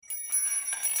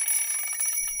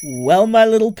Well, my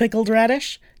little pickled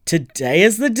radish, today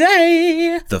is the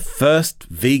day! The first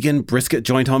vegan brisket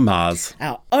joint on Mars.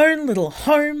 Our own little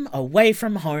home away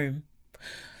from home.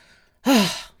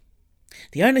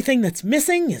 The only thing that's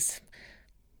missing is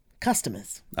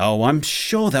customers. Oh, I'm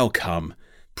sure they'll come.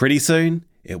 Pretty soon,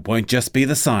 it won't just be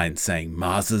the sign saying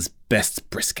Mars's best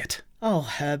brisket. Oh,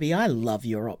 Herbie, I love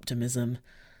your optimism.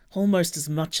 Almost as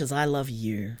much as I love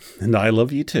you. And I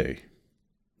love you too.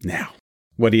 Now,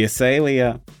 what do you say we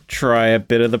try a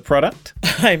bit of the product?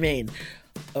 I mean,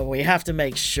 we have to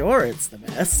make sure it's the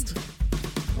best.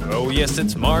 Oh yes,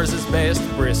 it's Mars's best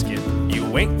brisket.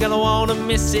 You ain't gonna wanna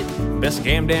miss it. Best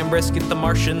damn brisket the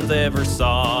Martians ever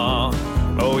saw.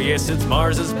 Oh yes, it's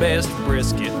Mars's best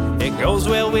brisket. It goes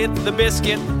well with the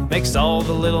biscuit. Makes all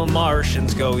the little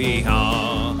Martians go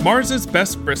yee-haw. Mars's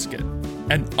Best Brisket,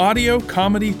 an audio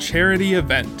comedy charity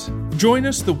event. Join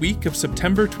us the week of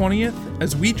September 20th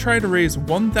as we try to raise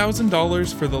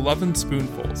 $1,000 for the Lovin'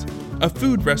 Spoonfuls, a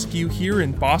food rescue here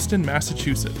in Boston,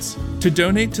 Massachusetts. To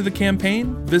donate to the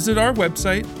campaign, visit our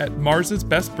website at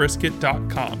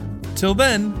mars'sbestbrisket.com. Till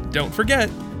then, don't forget,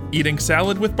 eating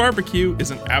salad with barbecue is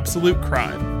an absolute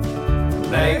crime.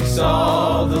 Makes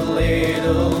all the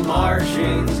little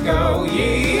Martians go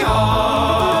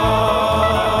yee-haw.